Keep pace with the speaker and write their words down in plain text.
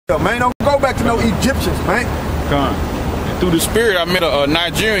man. Don't go back to no Egyptians, man. Come. Through the spirit, I met a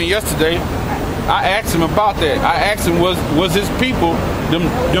Nigerian yesterday. I asked him about that. I asked him, was his people,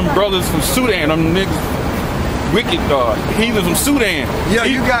 them brothers from Sudan, them niggas, wicked heathens from Sudan. Yeah,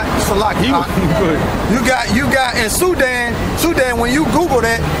 you got Salaki. You got in Sudan, when you Google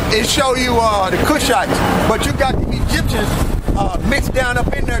that, it show you the Cushites. But you got the Egyptians mixed down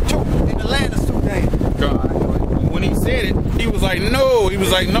up in there too, in the land of Sudan. God. When he said it, he was like, no,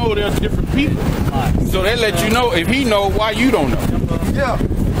 they're different people. So that let you know, if he know, why you don't know. Yeah,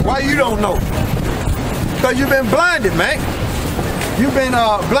 why you don't know? Because you've been blinded, man. You've been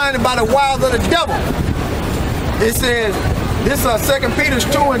blinded by the wiles of the devil. It says, this is 2 Peter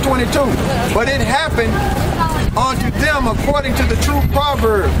 2:22. But it happened unto them according to the true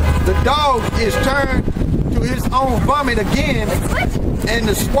proverb. The dog is turned to his own vomit again, and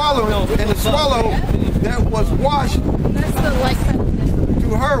the swallow that was washed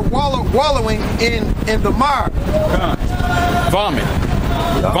to her wallowing in the mire. Vomit.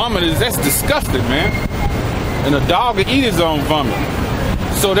 Vomit that's disgusting, man. And a dog can eat his own vomit.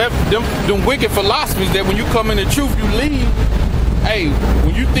 So that them wicked philosophies that when you come in the truth, you leave. Hey,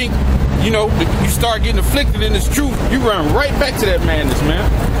 when you think, you start getting afflicted in this truth, you run right back to that madness, man.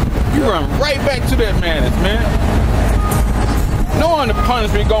 You run right back to that madness, man. Knowing the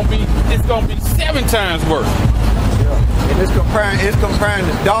punishment it's gonna be 7 times worse. Yeah. And it's comparing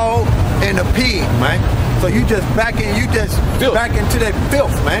the dog and the pig, man. So you just back into that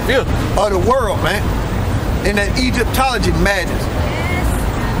filth, man. Filth of the world, man. In that Egyptology madness.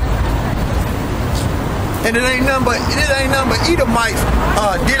 And it ain't nothing but Edomites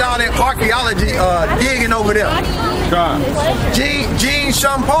did all that archaeology digging over there. Jean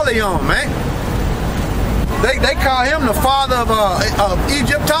Champollion, man. They call him the father of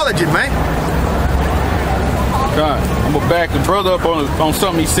Egyptology, man. God, I'm gonna back the brother up on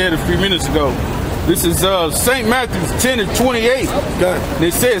something he said a few minutes ago. This is St. Matthew 10:28. And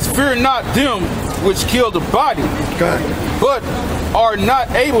it says, fear not them which kill the body, but are not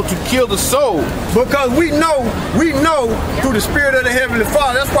able to kill the soul. Because we know through the spirit of the Heavenly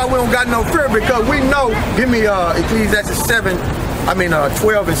Father. That's why we don't got no fear, because we know, give me Ecclesiastes 12:7.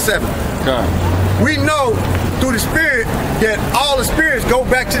 We know through the spirit that all the spirits go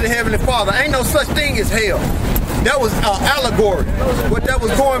back to the Heavenly Father. Ain't no such thing as hell. That was allegory. What that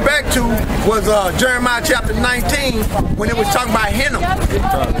was going back to was Jeremiah chapter 19, when it was talking about Hinnom.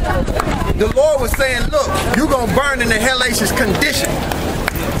 The Lord was saying, look, you're going to burn in the hellacious condition.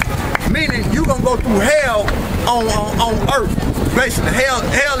 Meaning you're going to go through hell on earth. Basically,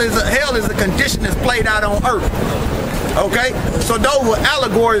 hell is a condition that's played out on earth. Okay? So those were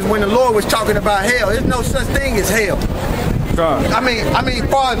allegories when the Lord was talking about hell. There's no such thing as hell. I mean,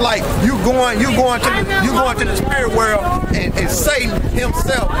 far as like you going to the spirit world and Satan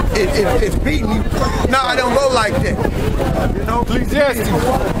himself is beating you. No, I don't go like that. Ecclesiastes.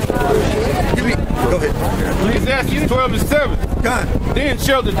 Go ahead. Ecclesiastes 12:7. Then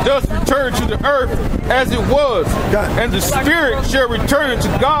shall the dust return to the earth as it was, and the spirit shall return to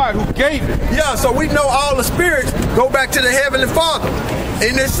God who gave it. Yeah, so we know all the spirits go back to the Heavenly Father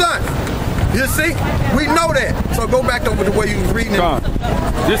in His Son. You see? We know that. So go back over the way you was reading it.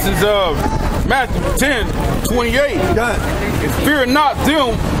 This is Matthew 10:28. Fear not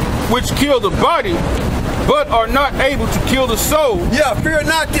them which kill the body, but are not able to kill the soul. Yeah, fear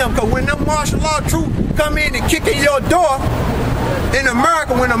not them, because when them martial law troops come in and kick in your door, in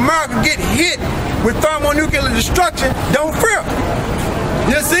America, when America get hit with thermonuclear destruction, don't fear.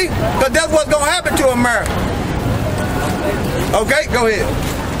 You see? Because that's what's going to happen to America. Okay, go ahead.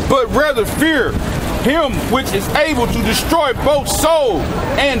 But rather fear him which is able to destroy both soul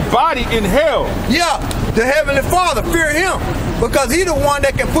and body in hell. Yeah, the Heavenly Father, fear Him, because He's the one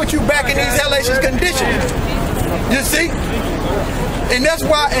that can put you back in these hellacious conditions. You see? And that's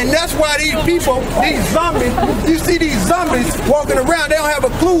why these people, these zombies, you see these zombies walking around, they don't have a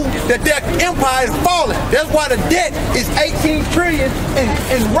clue that their empire is falling. That's why the debt is 18 trillion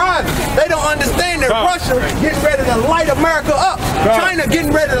and rising. They don't understand that Russia getting ready to light America up. China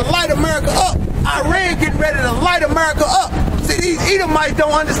getting ready to light America up. Iran getting ready to light America up. See, these Edomites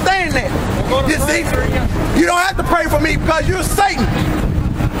don't understand that. You see? You don't have to pray for me because you're Satan.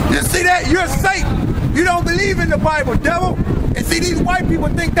 You see that? You're Satan. You don't believe in the Bible, devil. And see, these white people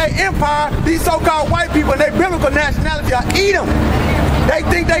think they empire, these so-called white people, their biblical nationality are Edom. They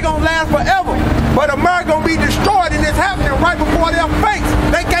think they gonna last forever. But America gonna be destroyed, and it's happening right before their face.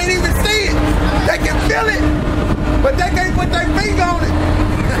 They can't even see it. They can feel it, but they can't put their finger on it.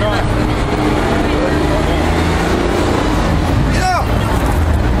 Yeah.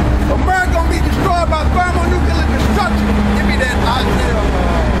 America gonna be destroyed by thermonuclear destruction. Give me that Isaiah.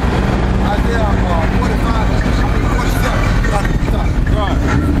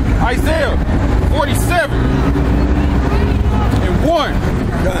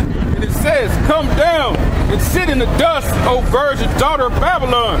 dust, O virgin daughter of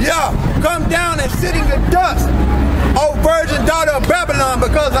Babylon. Yeah, come down and sit in the dust, O virgin daughter of Babylon,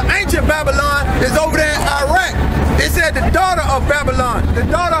 because the ancient Babylon is over there in Iraq. It said the daughter of Babylon. The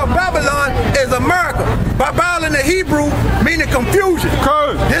daughter of Babylon is America. Babel in the Hebrew meaning confusion.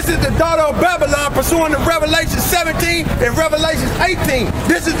 This is the daughter of Babylon pursuing the Revelation 17 and Revelation 18.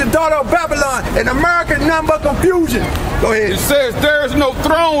 This is the daughter of Babylon, and America is nothing but confusion. Go ahead. It says, there is no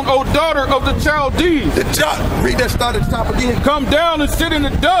throne, O daughter of the Chaldees. Read that start at the top again. Come down and sit in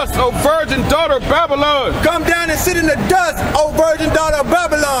the dust, O virgin daughter of Babylon. Come down and sit in the dust, O virgin daughter of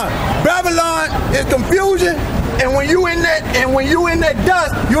Babylon. Babylon is confusion. And when you in that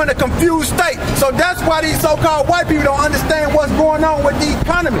dust, you're in a confused state. So that's why these so-called white people don't understand what's going on with the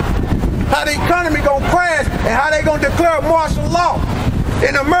economy. How the economy gonna crash and how they gonna declare martial law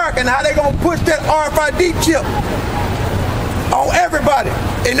in America and how they gonna push that RFID chip on everybody.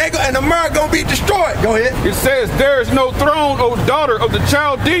 And America gonna be destroyed. Go ahead. It says, there is no throne, O daughter of the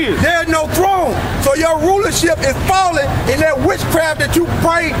Chaldees. There's no throne. So your rulership is falling in that witchcraft that you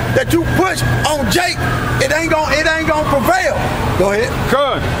pray, that you push on Jake. It ain't gonna prevail. Go ahead.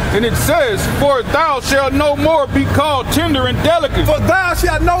 And it says, for thou shalt no more be called tender and delicate. For thou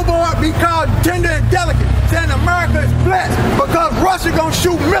shalt no more be called tender and delicate. Saying America is blessed because Russia gonna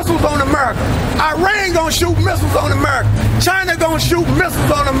shoot missiles on America. Iran gonna shoot missiles on America. China gonna shoot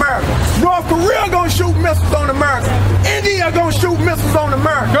missiles on America. North Korea gonna shoot missiles on America. India gonna shoot missiles on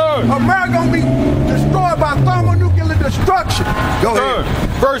America. America gonna be destroyed by thermonuclear destruction. Go ahead.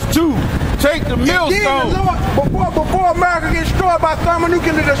 Verse 2. Take the millstone. Before America gets destroyed by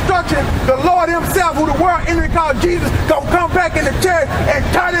thermonuclear destruction, the Lord himself, who the world enemy called Jesus, gonna come back in the church and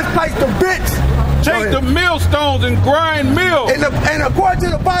tie this place to bits. Take the millstones and grind mill. And according to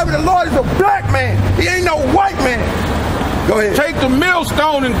the Bible, the Lord is a black man. He ain't no white man. Go ahead. Take the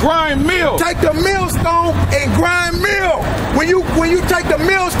millstone and grind mill. Take the millstone and grind mill. When you take the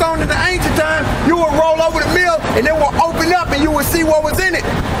millstone in the ancient time, you will roll over the mill and it will open up and you will see what was in it.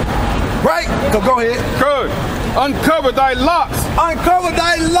 Right? So go ahead. Good. Uncover thy locks. Uncover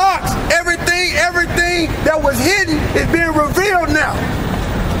thy locks. Everything that was hidden is being revealed now.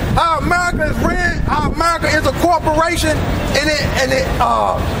 How America is ran, how America is a corporation, and it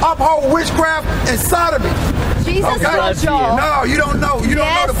uphold witchcraft and sodomy. Jesus loves y'all. No, you don't know. You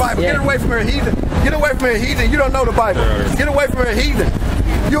don't know the Bible. Get away from here, heathen. Get away from here, heathen. You don't know the Bible. Get away from here, heathen.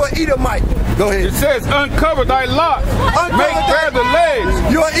 You're an Edomite. Go ahead. It says, uncover thy locks. Make bare the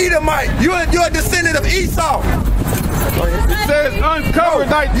legs. You're an Edomite. You're a descendant of Esau. It says, uncover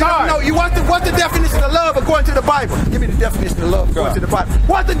thy thighs. No, what's the definition of love according to the Bible? Give me the definition of love according to the Bible.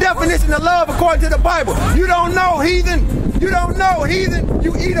 What's the definition of love according to the Bible? You don't know, heathen. You don't know, heathen.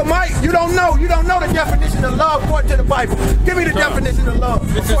 You Edomite. You don't know. You don't know the definition of love according to the Bible. Give me the definition of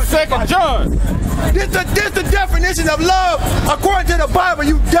love. This is 2 John. This the definition of love according to the Bible,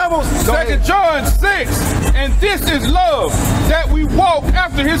 you devils. 2 John 6. And this is love, that we walk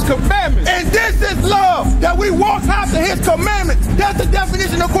after his commandments. And this is love, that we walk after his commandments. That's the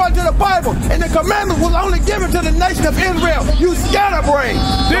definition according to the Bible. And the commandments was only given to the nation of Israel. You scatterbrain.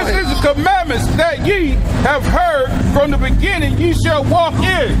 This is the commandments that ye have heard from the beginning, ye shall walk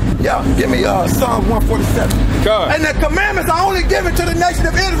in. Yeah, give me Psalm 147. God. And the commandments are only given to the nation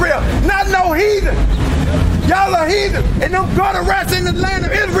of Israel, not no heathen. Y'all are heathen. And them gutter rats in the land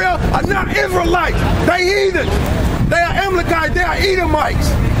of Israel are not Israelites. They heathens. They are Amalekites. They are Edomites.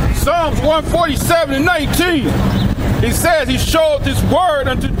 Psalms 147 and 19. He says he showed his word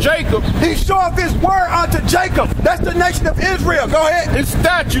unto Jacob. He showed his word unto Jacob. That's the nation of Israel. Go ahead. His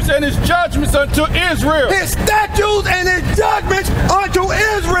statutes and his judgments unto Israel. His statutes and his judgments unto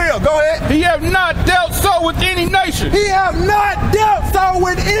Israel. Go ahead. He have not dealt so with any nation. He have not dealt so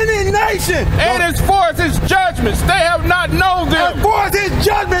with any nation. And as far as his judgments, they have not known them. As far as his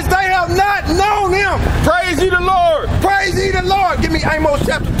judgments, they have not known him. Praise ye the Lord. Praise ye the Lord. Give me Amos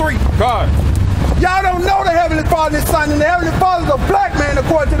chapter 3. God. Y'all don't know the Heavenly Father and His Son, and the Heavenly Father is a black man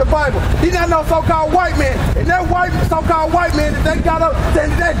according to the Bible. He's not no so-called white man. And that so-called white man that they got up,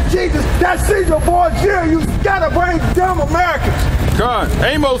 that Jesus, that Caesar Borgia, you gotta bring dumb Americans. God,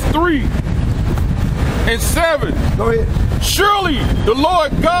 Amos 3 and 7. Go ahead. Surely the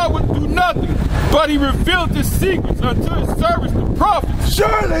Lord God would do nothing, but he revealed his secrets unto his servants, the prophets.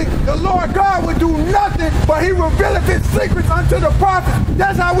 Surely the Lord God would do nothing, but he revealed his secrets unto the prophets.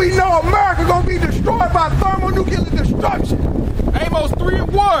 That's how we know America gonna be destroyed by thermonuclear destruction. Amos 3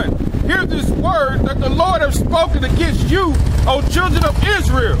 and 1. Hear this word that the Lord has spoken against you, O children of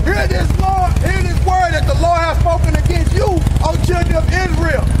Israel. Hear this word that the Lord has spoken against you, O children of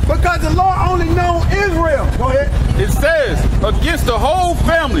Israel, because the Lord only knows Israel. Go ahead. It says, against the whole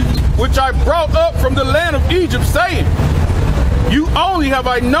family, which I brought up from the land of Egypt, saying, you only have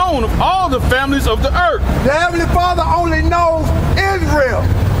I known of all the families of the earth. The Heavenly Father only knows Israel.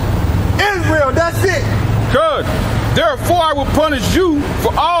 Israel, that's it. Good. Therefore I will punish you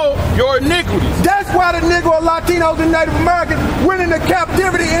for all your iniquities. That's why the Negro, Latinos, and Native Americans went into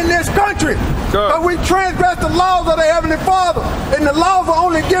captivity in this country. But we transgressed the laws of the Heavenly Father. And the laws are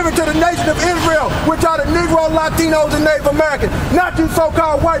only given to the nation of Israel, which are the Negro, Latinos, and Native Americans. Not you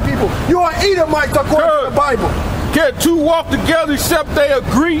so-called white people. You are Edomites according to the Bible. Can two walk together except they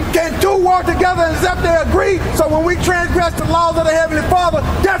agree? Can two walk together except they agree? So when we transgress the laws of the Heavenly Father,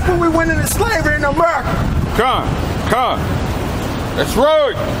 that's when we went into slavery in America. Come. That's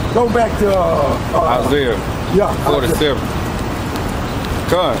right. Go back to Isaiah 47.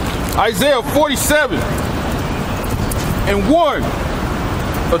 Come. Isaiah 47 and 1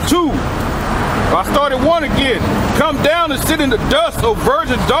 or 2. I started 1 again. Come down and sit in the dust, O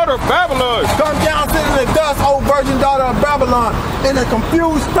virgin daughter of Babylon. Come down and sit in the dust, O virgin daughter of Babylon, in a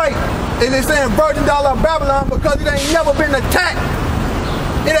confused state. And it's saying virgin daughter of Babylon because it ain't never been attacked.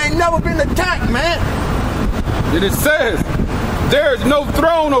 It ain't never been attacked, man. And it says, there is no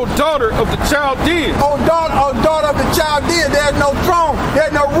throne, O daughter of the Chaldeans. O daughter of the Chaldeans, there's no throne.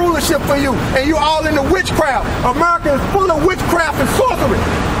 There's no rulership for you. And you all in the witchcraft. America is full of witchcraft and sorcery.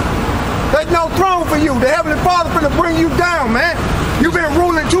 There's no throne for you. The Heavenly Father's going to bring you down, man. You've been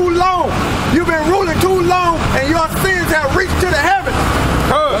ruling too long. You've been ruling too long, and your sins have reached to the heavens.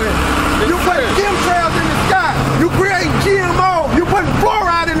 You put chemtrails in the sky. You create GMO. You put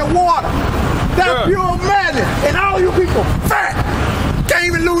fluoride in the water. That's pure madness. And all you people fat. Can't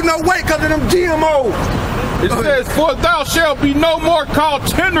even lose no weight because of them GMOs. It says, for thou shalt be no more called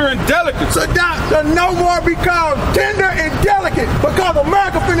tender and delicate. So thou no more be called tender and delicate because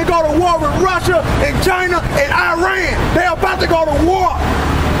America finna go to war with Russia and China and Iran. They're about to go to war.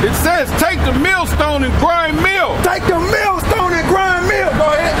 It says, take the millstone and grind meal. Take the millstone and grind meal.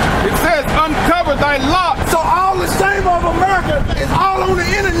 Go ahead. It says, uncover thy lot. So all the shame of America is all on the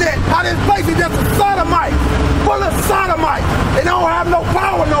internet. How this place is just a sodomite, full of sodomite. They don't have no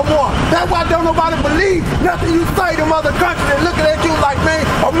power no more. That's why don't nobody believe nothing you say. Them other countries, they're looking at you like, man,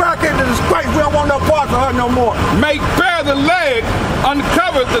 America is a disgrace. We don't want no parts of her no more. Make bare the leg,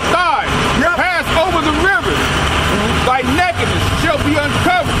 uncover the thigh. Pass over the rivers. Thy nakedness shall be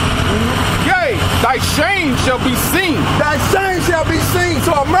uncovered. Yea, thy shame shall be seen. Thy shame shall be seen.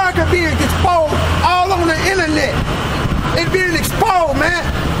 So America being exposed all on the internet. It's being exposed, man.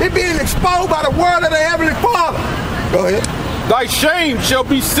 It's being exposed by the word of the Heavenly Father. Go ahead. Thy shame shall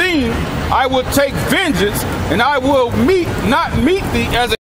be seen. I will take vengeance, and I will not meet thee as a